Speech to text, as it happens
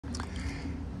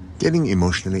Getting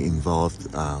emotionally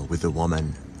involved with a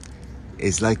woman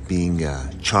is like being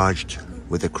charged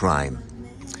with a crime.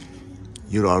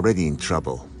 You're already in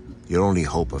trouble. Your only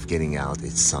hope of getting out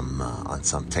is on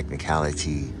some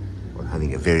technicality, or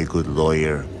having a very good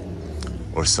lawyer,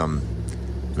 or some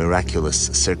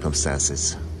miraculous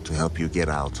circumstances to help you get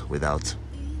out without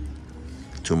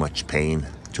too much pain,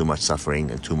 too much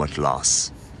suffering, and too much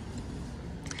loss.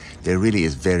 There really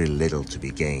is very little to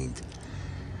be gained.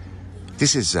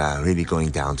 This is really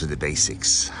going down to the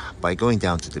basics. By going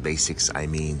down to the basics, I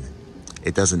mean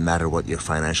it doesn't matter what your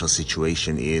financial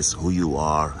situation is, who you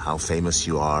are, how famous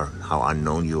you are, how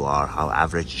unknown you are, how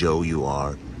average Joe you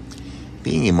are.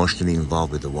 Being emotionally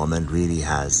involved with a woman really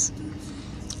has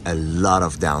a lot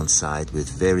of downside with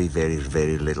very, very,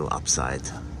 very little upside.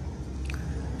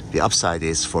 The upside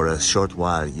is for a short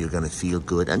while you're going to feel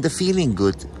good, and the feeling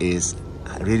good is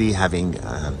really having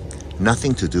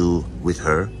nothing to do with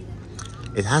her.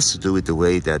 It has to do with the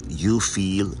way that you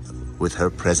feel with her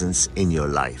presence in your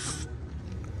life.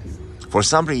 For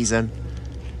some reason,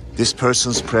 this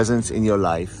person's presence in your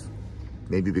life,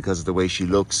 maybe because of the way she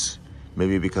looks,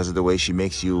 maybe because of the way she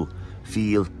makes you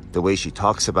feel, the way she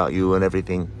talks about you and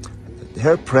everything,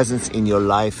 her presence in your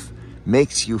life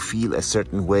makes you feel a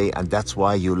certain way, and that's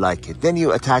why you like it. Then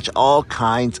you attach all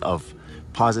kinds of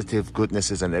positive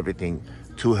goodnesses and everything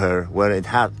to her, where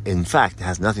in fact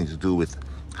has nothing to do with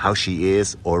how she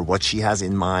is or what she has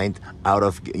in mind, out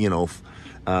of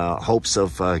hopes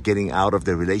of getting out of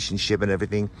the relationship and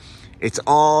everything. It's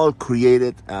all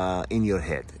created in your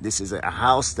head. This is a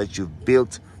house that you've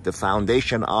built the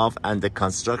foundation of, and the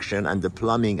construction and the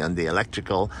plumbing and the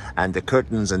electrical and the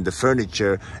curtains and the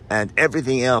furniture and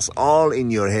everything else, all in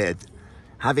your head,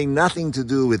 having nothing to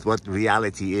do with what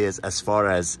reality is as far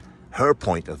as her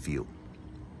point of view.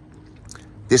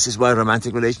 This is why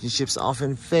romantic relationships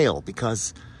often fail,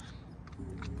 because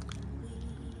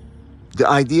the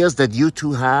ideas that you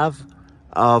two have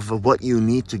of what you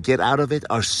need to get out of it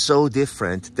are so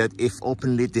different that if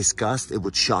openly discussed, it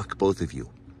would shock both of you.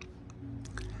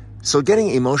 So getting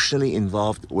emotionally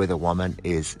involved with a woman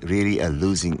is really a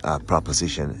losing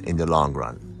proposition in the long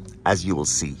run, as you will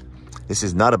see. This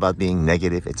is not about being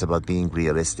negative, it's about being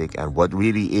realistic and what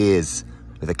really is,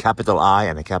 with a capital I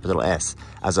and a capital S,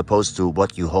 as opposed to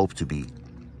what you hope to be.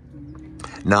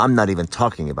 Now, I'm not even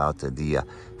talking about the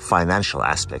financial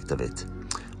aspect of it.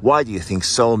 Why do you think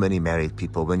so many married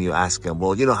people, when you ask them,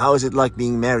 well, how is it like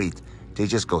being married? They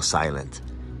just go silent.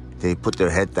 They put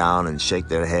their head down and shake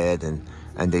their head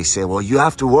and they say, well, you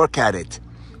have to work at it.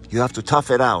 You have to tough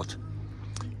it out.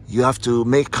 You have to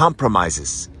make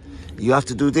compromises. You have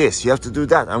to do this. You have to do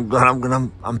that.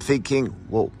 I'm thinking,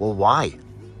 well, why?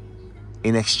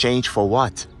 In exchange for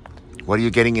what? What are you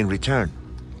getting in return?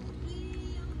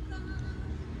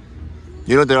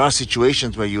 There are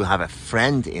situations where you have a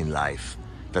friend in life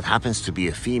that happens to be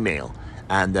a female,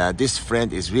 and this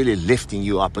friend is really lifting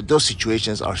you up. But those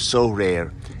situations are so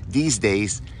rare. These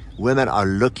days, women are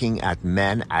looking at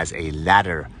men as a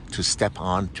ladder to step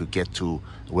on to get to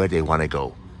where they want to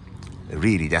go.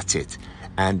 Really, that's it.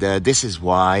 And this is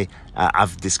why,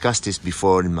 I've discussed this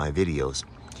before in my videos,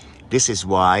 this is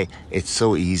why it's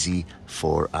so easy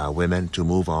for women to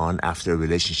move on after a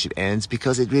relationship ends,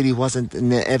 because it really wasn't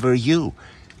ever you.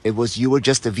 You were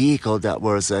just a vehicle that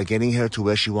was getting her to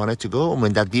where she wanted to go. And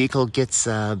when that vehicle gets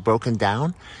broken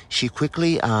down, she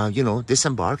quickly,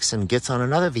 disembarks and gets on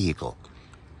another vehicle.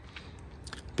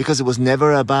 Because it was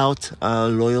never about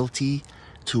loyalty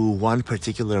to one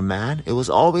particular man. It was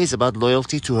always about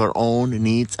loyalty to her own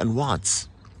needs and wants.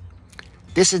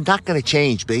 This is not going to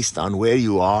change based on where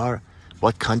you are,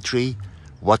 what country,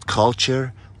 what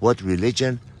culture, what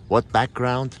religion, what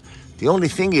background. The only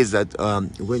thing is that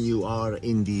when you are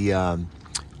in the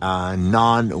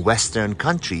non-Western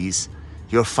countries,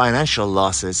 your financial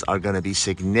losses are going to be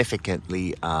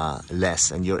significantly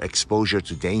less, and your exposure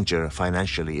to danger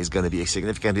financially is going to be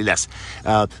significantly less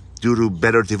due to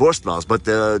better divorce laws. But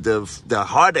the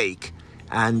heartache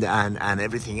and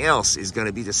everything else is going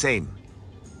to be the same.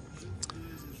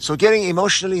 So getting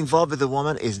emotionally involved with a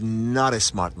woman is not a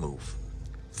smart move.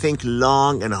 Think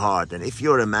long and hard. And if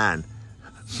you're a man,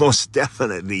 most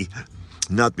definitely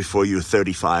not before you're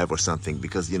 35 or something,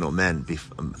 because, men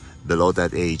below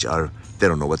that age they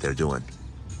don't know what they're doing.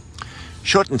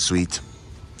 Short and sweet,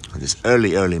 on this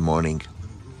early morning.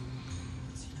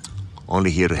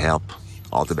 Only here to help.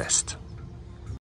 All the best.